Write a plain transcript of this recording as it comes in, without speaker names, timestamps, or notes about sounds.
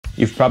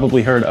You've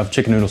probably heard of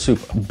chicken noodle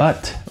soup,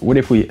 but what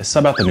if we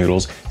sub out the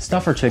noodles,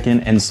 stuff our chicken,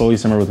 and slowly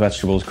simmer with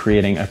vegetables,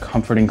 creating a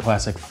comforting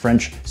classic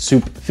French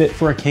soup fit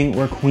for a king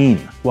or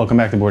queen? Welcome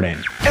back to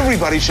Bourdain.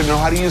 Everybody should know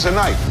how to use a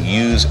knife.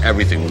 Use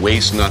everything,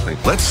 waste nothing.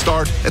 Let's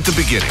start at the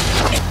beginning.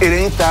 It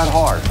ain't that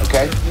hard,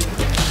 okay?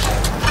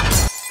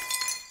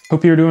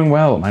 Hope you're doing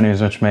well. My name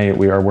is Mitch May.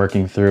 We are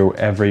working through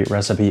every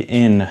recipe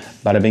in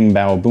Bada Bing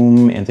Bao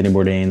Boom, Anthony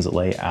Bourdain's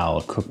Les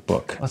Al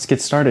cookbook. Let's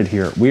get started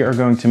here. We are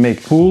going to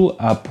make Poul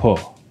Au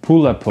Pot.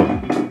 Poul Au Pot.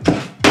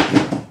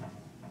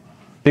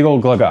 Big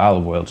old glug of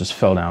olive oil just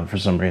fell down for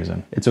some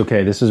reason. It's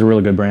okay, this is a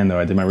really good brand though.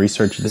 I did my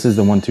research. This is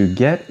the one to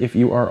get if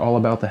you are all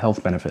about the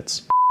health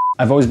benefits.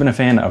 I've always been a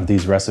fan of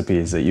these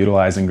recipes that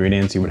utilize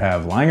ingredients you would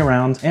have lying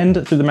around,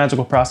 and through the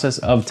magical process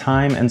of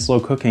time and slow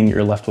cooking,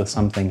 you're left with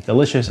something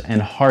delicious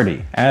and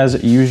hearty.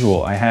 As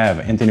usual, I have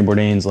Anthony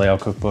Bourdain's Les Al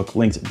cookbook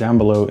linked down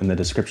below in the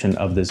description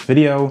of this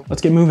video.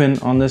 Let's get moving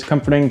on this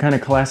comforting kind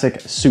of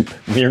classic soup.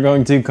 We are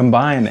going to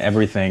combine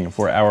everything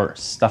for our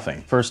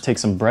stuffing. First, take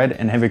some bread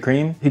and heavy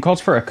cream. He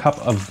calls for a cup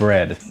of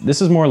bread.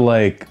 This is more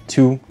like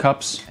 2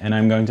 cups, and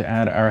I'm going to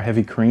add our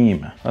heavy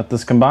cream. Let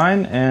this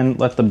combine and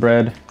let the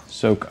bread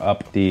soak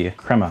up the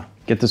crema.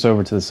 Get this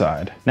over to the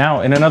side.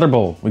 Now, in another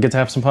bowl, we get to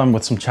have some fun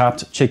with some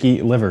chopped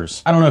chicky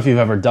livers. I don't know if you've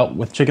ever dealt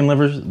with chicken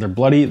livers. They're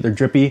bloody, they're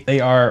drippy.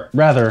 They are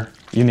rather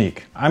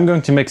unique. I'm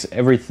going to mix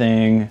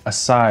everything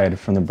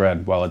aside from the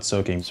bread while it's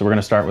soaking. So we're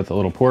gonna start with a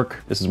little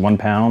pork. This is 1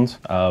 pound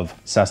of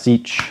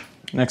sausage.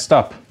 Next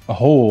up, a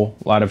whole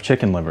lot of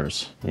chicken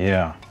livers.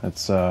 Yeah,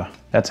 that's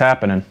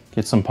happening.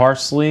 Get some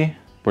parsley.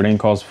 Bourdain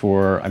calls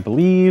for, I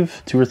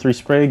believe, 2 or 3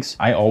 sprigs.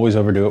 I always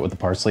overdo it with the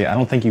parsley. I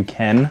don't think you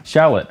can.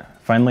 Shallot,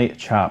 finely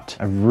chopped.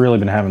 I've really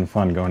been having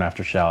fun going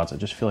after shallots. I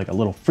just feel like a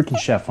little freaking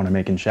chef when I'm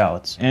making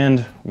shallots. And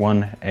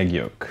 1 egg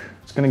yolk.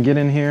 Just gonna get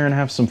in here and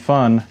have some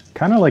fun.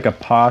 Kind of like a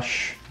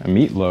posh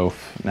meatloaf,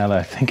 now that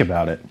I think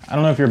about it. I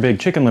don't know if you're a big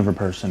chicken liver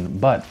person,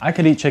 but I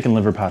could eat chicken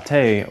liver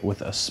pate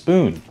with a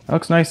spoon. That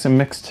looks nice and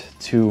mixed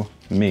to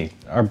me.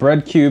 Our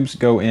bread cubes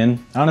go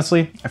in.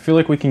 Honestly, I feel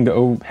like we can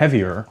go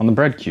heavier on the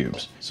bread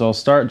cubes. So I'll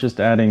start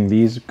just adding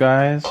these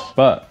guys,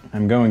 but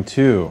I'm going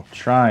to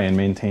try and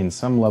maintain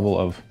some level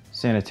of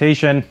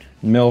sanitation,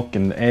 milk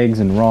and eggs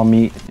and raw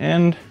meat.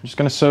 And I'm just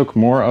gonna soak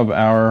more of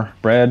our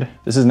bread.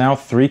 This is now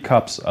 3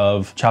 cups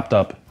of chopped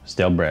up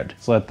stale bread.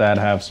 Let's let that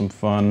have some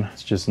fun.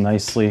 Let's just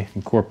nicely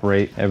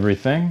incorporate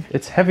everything.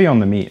 It's heavy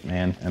on the meat,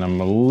 man, and I'm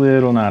a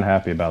little not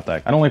happy about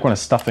that. I don't like when a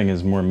stuffing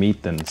is more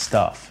meat than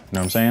stuff, you know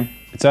what I'm saying?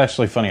 It's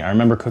actually funny, I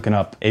remember cooking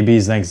up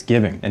AB's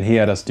Thanksgiving, and he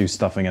had us do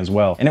stuffing as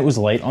well, and it was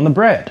light on the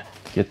bread.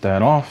 Get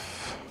that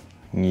off.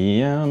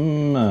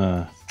 Yum.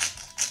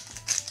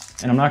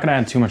 And I'm not gonna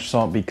add too much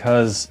salt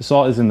because the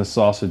salt is in the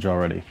sausage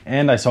already.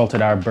 And I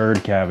salted our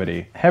bird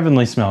cavity.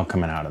 Heavenly smell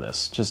coming out of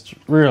this. Just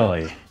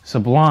really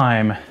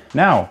sublime.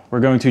 Now,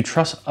 we're going to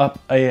truss up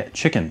a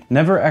chicken.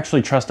 Never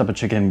actually trussed up a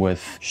chicken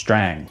with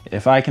strang.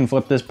 If I can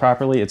flip this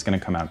properly, it's gonna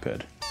come out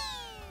good.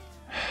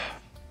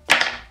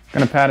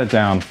 Gonna pat it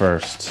down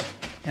first.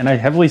 And I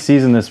heavily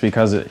season this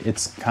because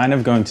it's kind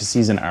of going to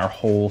season our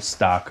whole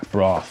stock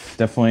broth.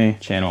 Definitely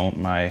channel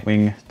my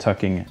wing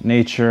tucking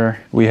nature.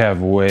 We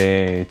have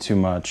way too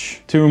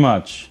much.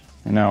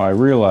 And now I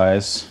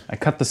realize I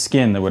cut the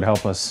skin that would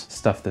help us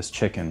stuff this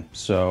chicken.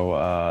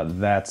 So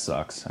that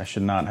sucks. I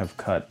should not have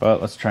cut, but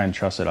let's try and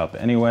truss it up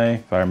anyway.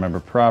 If I remember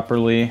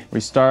properly, we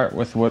start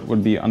with what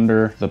would be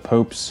under the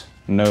Pope's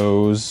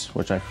nose,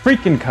 which I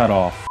freaking cut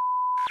off.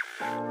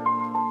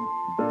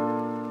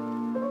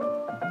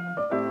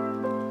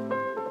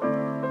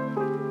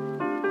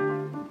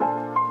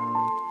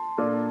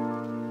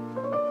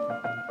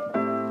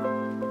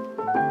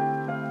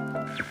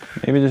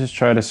 Maybe just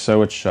try to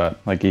sew it shut,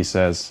 like he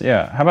says.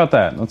 Yeah, how about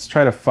that? Let's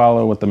try to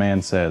follow what the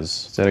man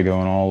says, instead of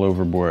going all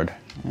overboard.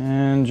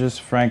 And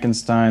just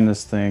Frankenstein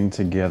this thing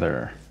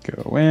together.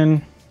 Go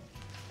in.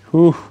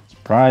 Whew.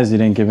 Surprised he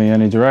didn't give me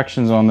any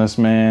directions on this,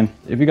 man.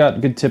 If you got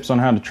good tips on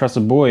how to truss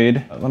a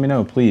boyd, let me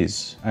know,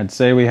 please. I'd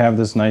say we have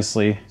this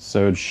nicely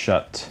sewed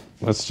shut.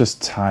 Let's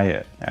just tie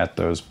it at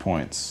those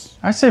points.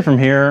 I say from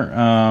here,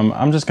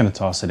 I'm just gonna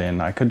toss it in.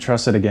 I could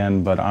truss it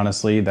again, but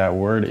honestly, that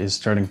word is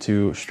starting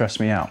to stress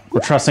me out.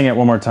 We're trussing it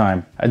one more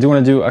time. I do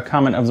wanna do a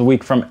comment of the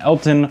week from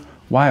Elton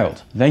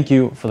Wild. Thank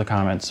you for the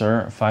comment,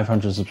 sir.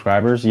 500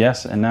 subscribers,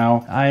 yes, and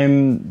now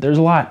there's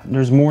a lot.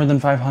 There's more than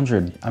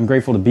 500. I'm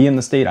grateful to be in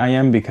the state I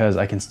am because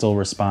I can still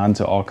respond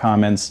to all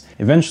comments.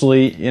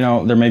 Eventually, you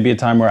know, there may be a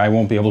time where I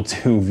won't be able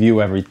to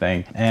view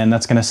everything, and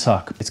that's gonna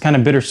suck. It's kind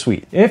of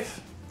bittersweet.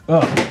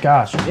 Oh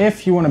gosh,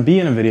 if you want to be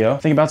in a video,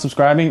 think about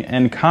subscribing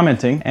and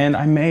commenting, and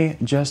I may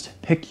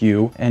just pick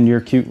you and your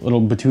cute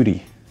little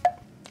batootie.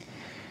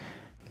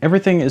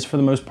 Everything is for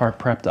the most part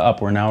prepped up.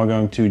 We're now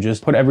going to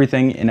just put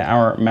everything in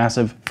our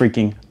massive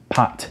freaking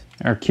pot.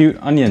 Our cute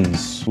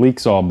onions,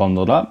 leeks all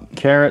bundled up,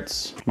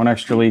 carrots, 1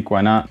 extra leek,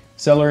 why not?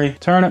 Celery,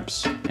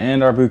 turnips,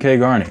 and our bouquet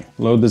garni.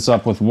 Load this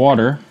up with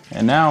water,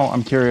 and now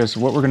I'm curious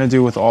what we're gonna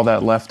do with all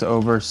that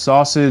leftover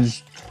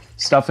sausage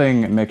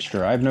stuffing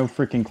mixture. I have no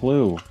freaking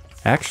clue.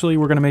 Actually,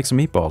 we're gonna make some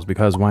meatballs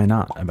because why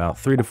not? About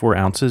 3 to 4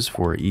 ounces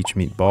for each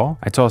meatball.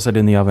 I toss it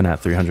in the oven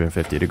at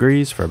 350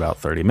 degrees for about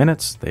 30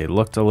 minutes. They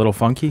looked a little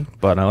funky,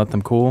 but I let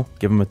them cool,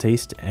 give them a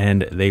taste,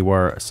 and they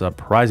were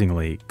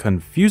surprisingly,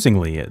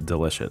 confusingly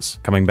delicious.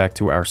 Coming back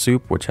to our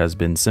soup, which has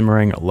been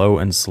simmering low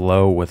and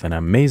slow with an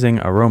amazing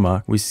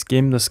aroma, we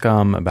skim the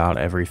scum about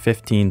every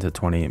 15 to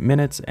 20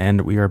 minutes,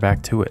 and we are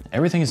back to it.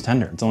 Everything is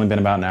tender. It's only been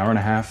about an hour and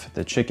a half.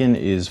 The chicken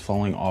is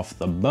falling off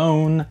the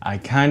bone. I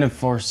kind of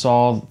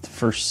saw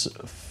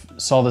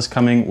this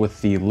coming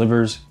with the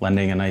livers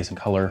lending a nice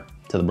color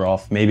to the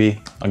broth. Maybe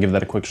I'll give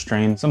that a quick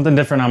strain. Something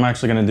different I'm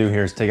actually gonna do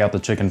here is take out the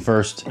chicken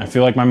first. I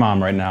feel like my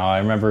mom right now. I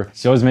remember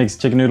she always makes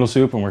chicken noodle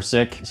soup when we're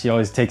sick. She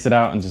always takes it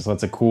out and just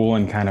lets it cool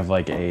in kind of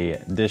like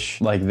a dish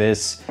like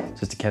this,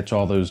 just to catch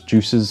all those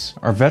juices.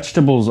 Our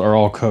vegetables are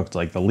all cooked,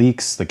 like the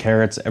leeks, the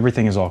carrots,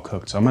 everything is all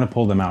cooked. So I'm gonna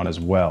pull them out as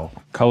well.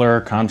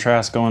 Color,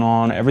 contrast going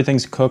on,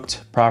 everything's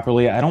cooked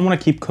properly. I don't wanna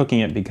keep cooking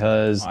it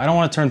because I don't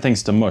wanna turn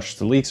things to mush.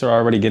 The leeks are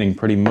already getting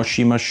pretty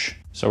mushy mush.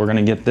 So we're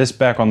gonna get this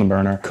back on the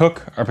burner,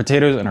 cook our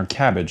potatoes and our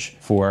cabbage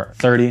for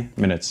 30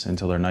 minutes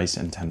until they're nice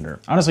and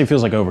tender. Honestly, it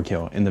feels like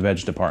overkill in the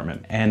veg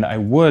department. And I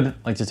would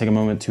like to take a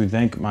moment to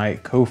thank my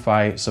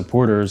Ko-Fi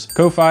supporters.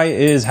 Ko-Fi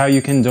is how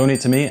you can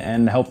donate to me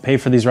and help pay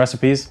for these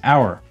recipes.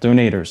 Our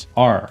donators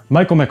are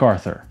Michael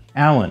MacArthur,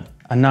 Alan,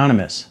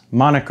 Anonymous,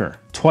 Moniker,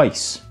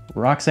 Twice,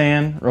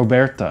 Roxanne,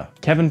 Roberta,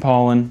 Kevin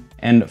Paulin,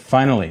 and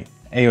finally,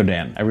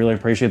 Aodan. I really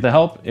appreciate the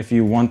help. If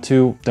you want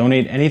to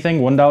donate anything,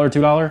 $1,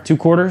 $2, 2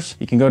 quarters,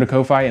 you can go to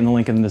Ko-Fi in the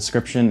link in the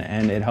description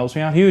and it helps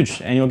me out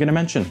huge and you'll get a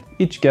mention.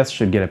 Each guest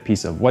should get a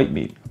piece of white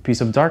meat, a piece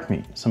of dark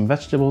meat, some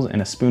vegetables,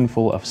 and a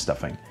spoonful of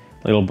stuffing.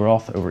 Little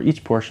broth over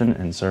each portion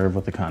and serve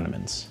with the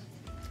condiments.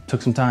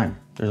 Took some time.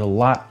 There's a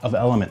lot of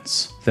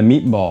elements. The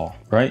meatball,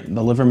 right?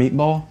 The liver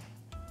meatball.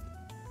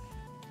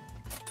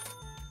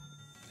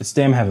 It's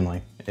damn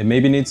heavenly. It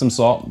maybe needs some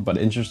salt, but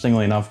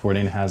interestingly enough,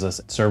 Bourdain has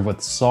us served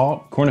with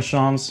salt,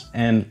 cornichons,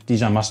 and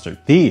Dijon mustard.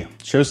 The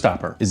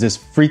showstopper is this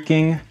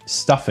freaking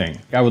stuffing.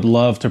 I would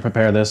love to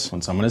prepare this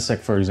when someone is sick,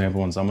 for example,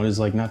 when someone is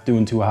like not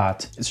doing too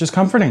hot. It's just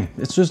comforting.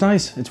 It's just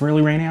nice. It's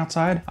really rainy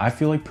outside. I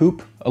feel like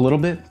poop a little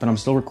bit, but I'm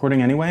still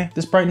recording anyway.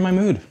 This brightened my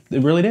mood.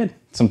 It really did.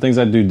 Some things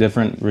I'd do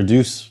different,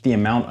 reduce the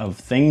amount of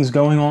things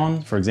going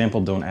on. For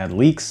example, don't add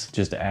leeks,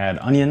 just add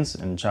onions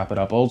and chop it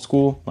up old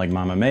school like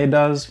Mama May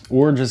does,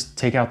 or just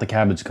take out the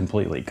cabbage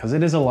completely because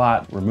it is a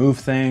lot. Remove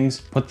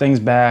things, put things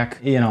back.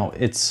 You know,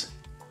 it's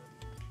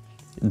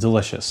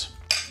delicious.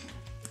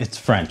 It's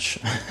French.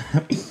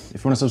 If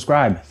you want to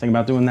subscribe, think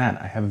about doing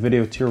that. I have a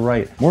video to your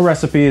right. More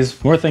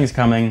recipes, more things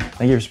coming.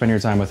 Thank you for spending your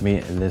time with me.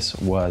 This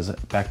was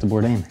Back to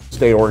Bourdain.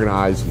 Stay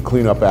organized and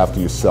clean up after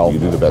yourself. You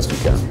do the best you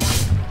can.